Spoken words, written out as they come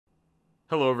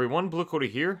Hello everyone, Blue Cody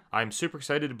here. I'm super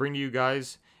excited to bring to you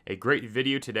guys a great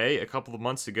video today. A couple of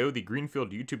months ago, the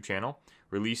Greenfield YouTube channel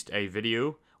released a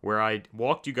video where I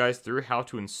walked you guys through how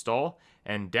to install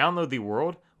and download the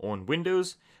world on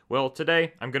Windows. Well,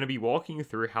 today I'm going to be walking you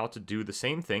through how to do the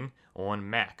same thing on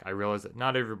Mac. I realize that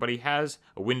not everybody has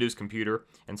a Windows computer,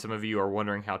 and some of you are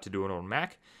wondering how to do it on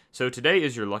Mac. So today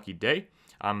is your lucky day.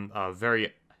 I'm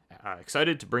very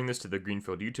excited to bring this to the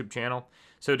Greenfield YouTube channel.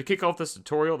 So to kick off this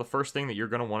tutorial, the first thing that you're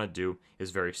going to want to do is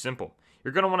very simple.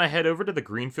 You're going to want to head over to the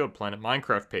Greenfield Planet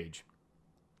Minecraft page.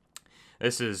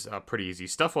 This is pretty easy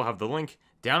stuff. We'll have the link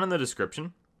down in the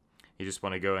description. You just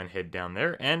want to go and head down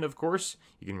there, and of course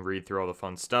you can read through all the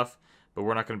fun stuff, but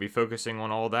we're not going to be focusing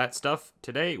on all that stuff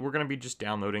today. We're going to be just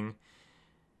downloading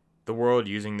the world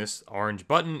using this orange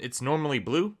button. It's normally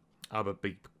blue, but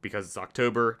because it's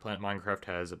October, Planet Minecraft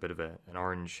has a bit of an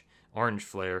orange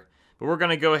flare. But we're going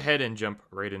to go ahead and jump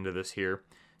right into this here.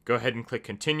 Go ahead and click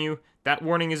continue. That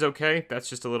warning is okay. That's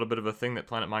just a little bit of a thing that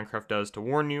Planet Minecraft does to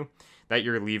warn you that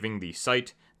you're leaving the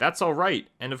site. That's all right.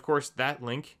 And of course, that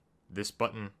link, this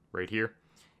button right here,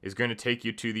 is going to take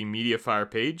you to the MediaFire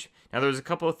page. Now, there's a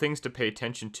couple of things to pay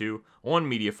attention to on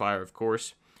MediaFire, of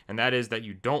course, and that is that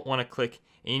you don't want to click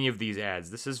any of these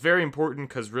ads. This is very important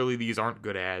because really these aren't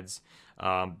good ads.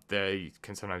 They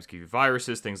can sometimes give you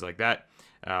viruses, things like that.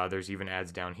 There's even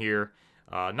ads down here.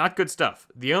 Not good stuff.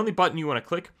 The only button you want to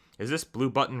click is this blue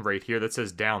button right here that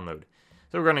says download.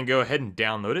 So we're going to go ahead and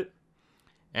download it.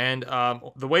 And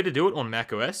the way to do it on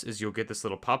macOS is you'll get this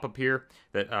little pop-up here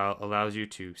that allows you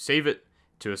to save it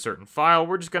to a certain file.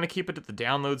 We're just going to keep it at the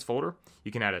downloads folder.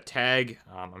 You can add a tag.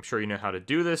 I'm sure you know how to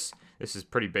do this. This is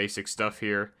pretty basic stuff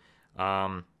here.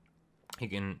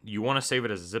 You want to save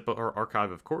it as a zip or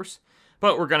archive, of course,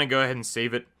 but we're going to go ahead and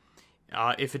save it.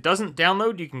 If it doesn't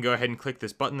download, you can go ahead and click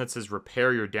this button that says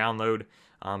repair your download,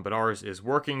 but ours is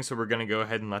working, so we're going to go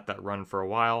ahead and let that run for a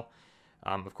while.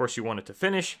 Of course, you want it to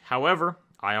finish. However,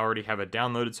 I already have it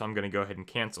downloaded, so I'm going to go ahead and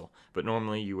cancel. But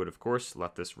normally, you would, of course,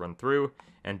 let this run through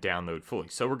and download fully.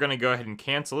 So we're going to go ahead and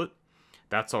cancel it.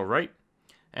 That's all right.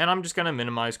 And I'm just going to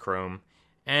minimize Chrome,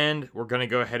 and we're going to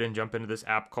go ahead and jump into this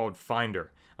app called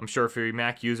Finder. I'm sure for you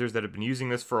Mac users that have been using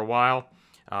this for a while,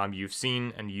 you've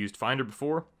seen and used Finder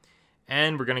before.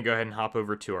 And we're going to go ahead and hop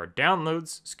over to our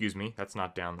downloads. Excuse me, that's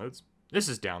not downloads. This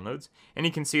is downloads. And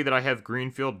you can see that I have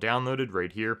Greenfield downloaded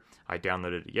right here. I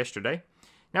downloaded it yesterday.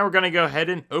 Now we're going to go ahead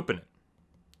and open it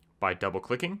by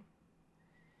double-clicking.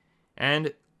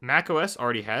 And macOS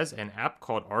already has an app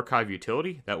called Archive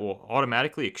Utility that will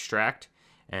automatically extract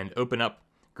and open up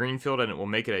Greenfield, and it will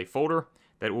make it a folder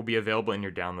that will be available in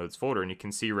your downloads folder. And you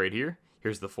can see right here,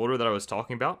 here's the folder that I was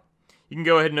talking about. You can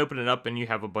go ahead and open it up, and you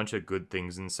have a bunch of good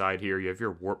things inside here. You have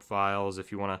your warp files if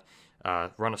you want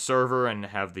to run a server and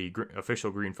have the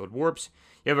official Greenfield warps.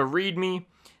 You have a README.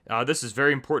 This is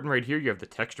very important right here. You have the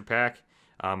texture pack.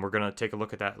 We're going to take a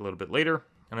look at that a little bit later.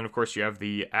 And then, of course, you have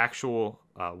the actual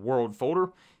world folder.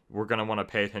 We're going to want to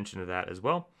pay attention to that as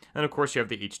well. And, of course, you have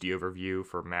the HD overview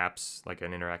for maps, like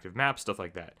an interactive map, stuff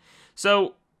like that.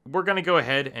 So we're going to go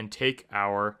ahead and take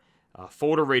our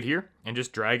folder right here and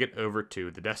just drag it over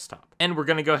to the desktop. And we're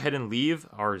going to go ahead and leave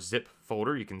our zip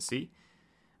folder. You can see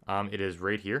it is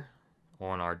right here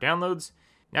on our downloads.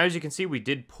 Now, as you can see, we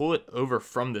did pull it over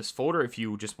from this folder. If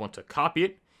you just want to copy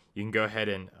it, you can go ahead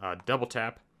and double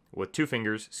tap with 2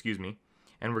 fingers, excuse me,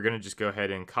 and we're going to just go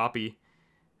ahead and copy,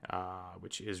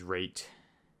 which is right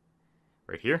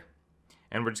here.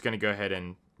 And we're just going to go ahead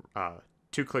and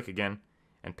 2-click again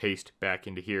and paste back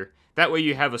into here. That way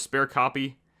you have a spare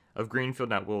copy of Greenfield.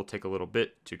 Now, will take a little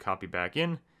bit to copy back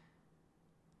in.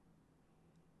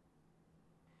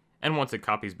 And once it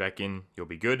copies back in, you'll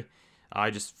be good.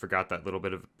 I just forgot that little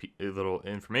bit of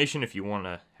information. If you want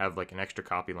to have like an extra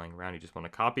copy laying around, you just want to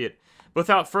copy it. But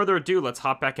without further ado, let's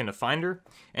hop back into Finder.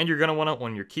 And you're going to want to,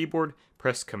 on your keyboard,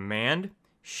 press Command,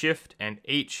 Shift, and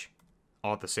H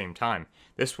all at the same time.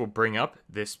 This will bring up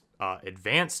this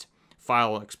advanced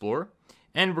file explorer.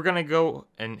 And we're going to go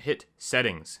and hit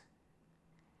Settings.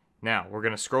 Now, we're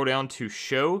going to scroll down to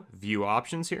Show View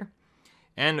Options here.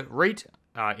 And right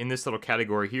in this little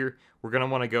category here, we're going to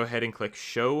want to go ahead and click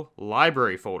Show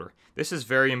Library Folder. This is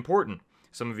very important.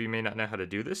 Some of you may not know how to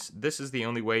do this. This is the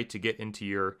only way to get into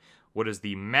your, what is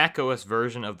the macOS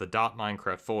version of the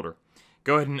 .minecraft folder.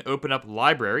 Go ahead and open up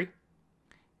Library.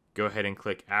 Go ahead and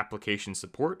click Application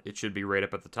Support. It should be right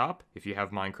up at the top if you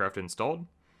have Minecraft installed.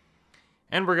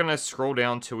 And we're going to scroll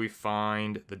down till we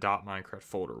find the .minecraft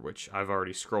folder, which I've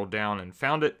already scrolled down and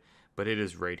found it, but it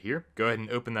is right here. Go ahead and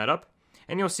open that up,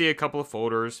 and you'll see a couple of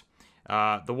folders.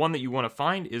 The one that you want to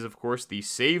find is, of course, the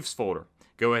Saves folder.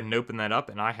 Go ahead and open that up,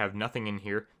 and I have nothing in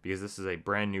here because this is a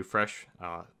brand new fresh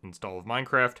install of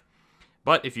Minecraft.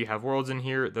 But if you have worlds in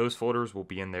here, those folders will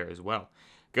be in there as well.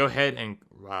 Go ahead and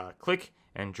click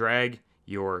and drag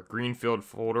your Greenfield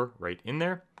folder right in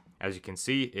there. As you can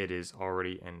see, it is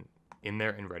already in there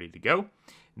and ready to go.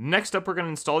 Next up, we're going to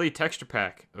install the texture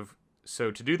pack. So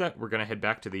to do that, we're going to head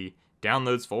back to the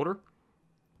Downloads folder.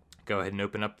 Go ahead and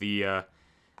open up the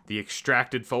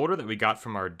extracted folder that we got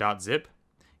from our .zip.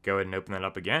 Go ahead and open that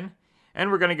up again. And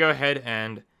we're going to go ahead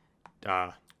and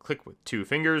click with 2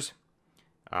 fingers.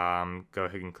 Go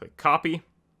ahead and click copy,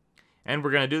 and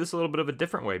we're going to do this a little bit of a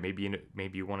different way. Maybe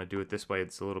you want to do it this way.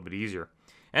 It's a little bit easier.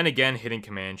 And again, hitting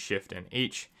Command Shift and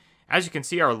H. As you can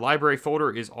see, our library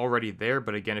folder is already there,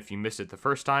 but again, if you missed it the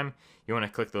first time, you want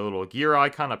to click the little gear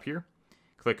icon up here,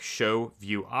 click Show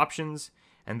View Options,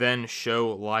 and then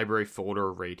Show Library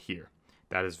Folder right here.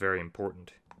 That is very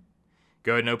important.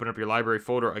 Go ahead and open up your library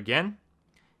folder again.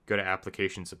 Go to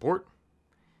Application Support.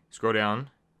 Scroll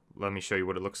down. Let me show you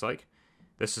what it looks like.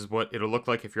 This is what it'll look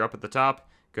like if you're up at the top.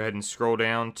 Go ahead and scroll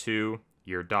down to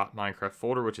your .minecraft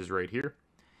folder, which is right here.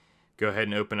 Go ahead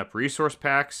and open up resource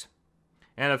packs.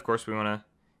 And of course, we want to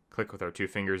click with our 2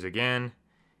 fingers again.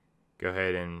 Go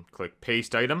ahead and click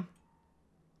Paste Item.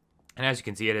 And as you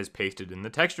can see, it has pasted in the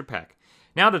texture pack.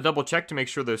 Now to double check to make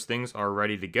sure those things are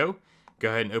ready to go, go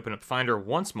ahead and open up Finder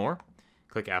once more.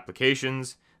 Click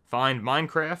Applications, find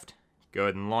Minecraft. Go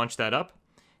ahead and launch that up.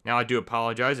 Now I do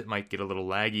apologize, it might get a little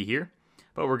laggy here.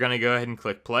 But we're going to go ahead and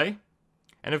click play.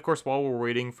 And of course, while we're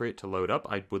waiting for it to load up,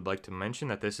 I would like to mention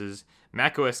that this is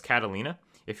macOS Catalina.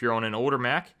 If you're on an older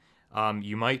Mac,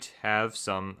 you might have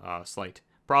some slight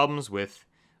problems with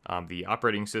the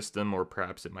operating system, or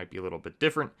perhaps it might be a little bit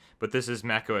different. But this is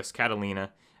macOS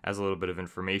Catalina, as a little bit of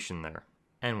information there.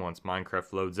 And once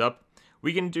Minecraft loads up,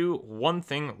 we can do one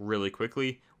thing really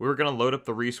quickly. We're going to load up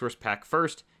the resource pack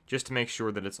first, just to make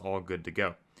sure that it's all good to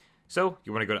go. So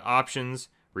you want to go to Options,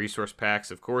 Resource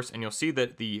Packs, of course, and you'll see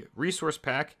that the resource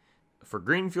pack for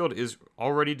Greenfield is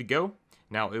all ready to go.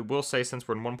 Now, it will say since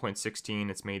we're in 1.16,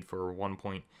 it's made for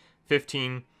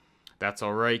 1.15. That's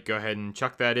all right. Go ahead and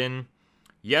chuck that in.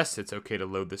 Yes, it's okay to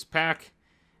load this pack.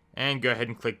 And go ahead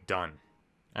and click Done.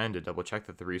 And to double check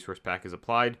that the resource pack is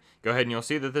applied, go ahead and you'll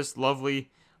see that this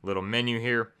lovely little menu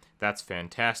here, that's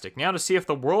fantastic. Now to see if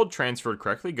the world transferred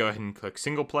correctly, go ahead and click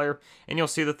Single Player, and you'll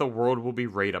see that the world will be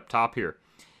right up top here.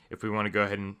 If we want to go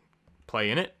ahead and play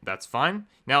in it, that's fine.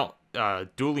 Now,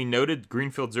 duly noted,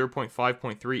 Greenfield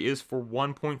 0.5.3 is for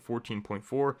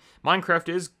 1.14.4. Minecraft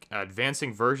is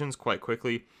advancing versions quite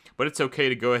quickly, but it's okay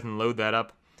to go ahead and load that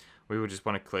up. We would just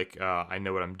want to click I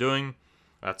know what I'm doing.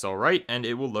 That's all right, and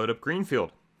it will load up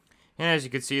Greenfield. And as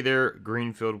you can see there,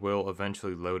 Greenfield will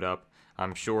eventually load up,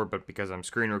 I'm sure, but because I'm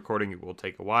screen recording, it will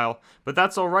take a while. But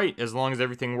that's all right. As long as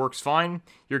everything works fine,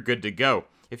 you're good to go.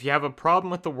 If you have a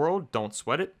problem with the world, don't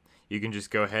sweat it. You can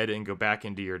just go ahead and go back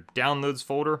into your Downloads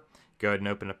folder. Go ahead and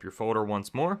open up your folder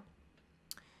once more.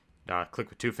 Click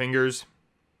with 2 fingers.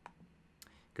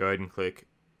 Go ahead and click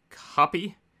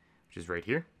Copy, which is right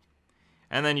here.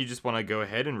 And then you just want to go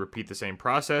ahead and repeat the same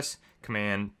process.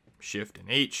 Command, Shift,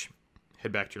 and H.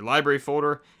 Head back to your library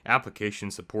folder, Application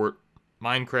Support,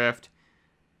 Minecraft,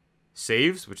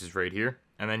 Saves, which is right here.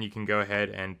 And then you can go ahead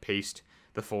and paste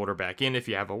the folder back in if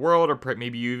you have a world, or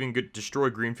maybe you even destroy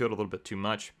Greenfield a little bit too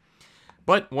much.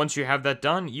 But once you have that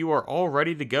done, you are all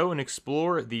ready to go and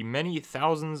explore the many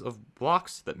thousands of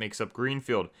blocks that makes up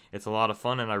Greenfield. It's a lot of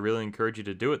fun, and I really encourage you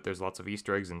to do it. There's lots of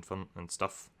Easter eggs and fun and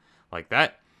stuff like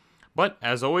that. But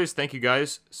as always, thank you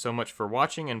guys so much for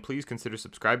watching, and please consider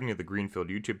subscribing to the Greenfield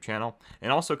YouTube channel,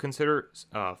 and also consider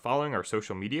following our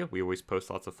social media. We always post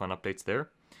lots of fun updates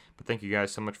there. But thank you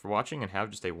guys so much for watching, and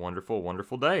have just a wonderful,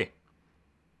 wonderful day.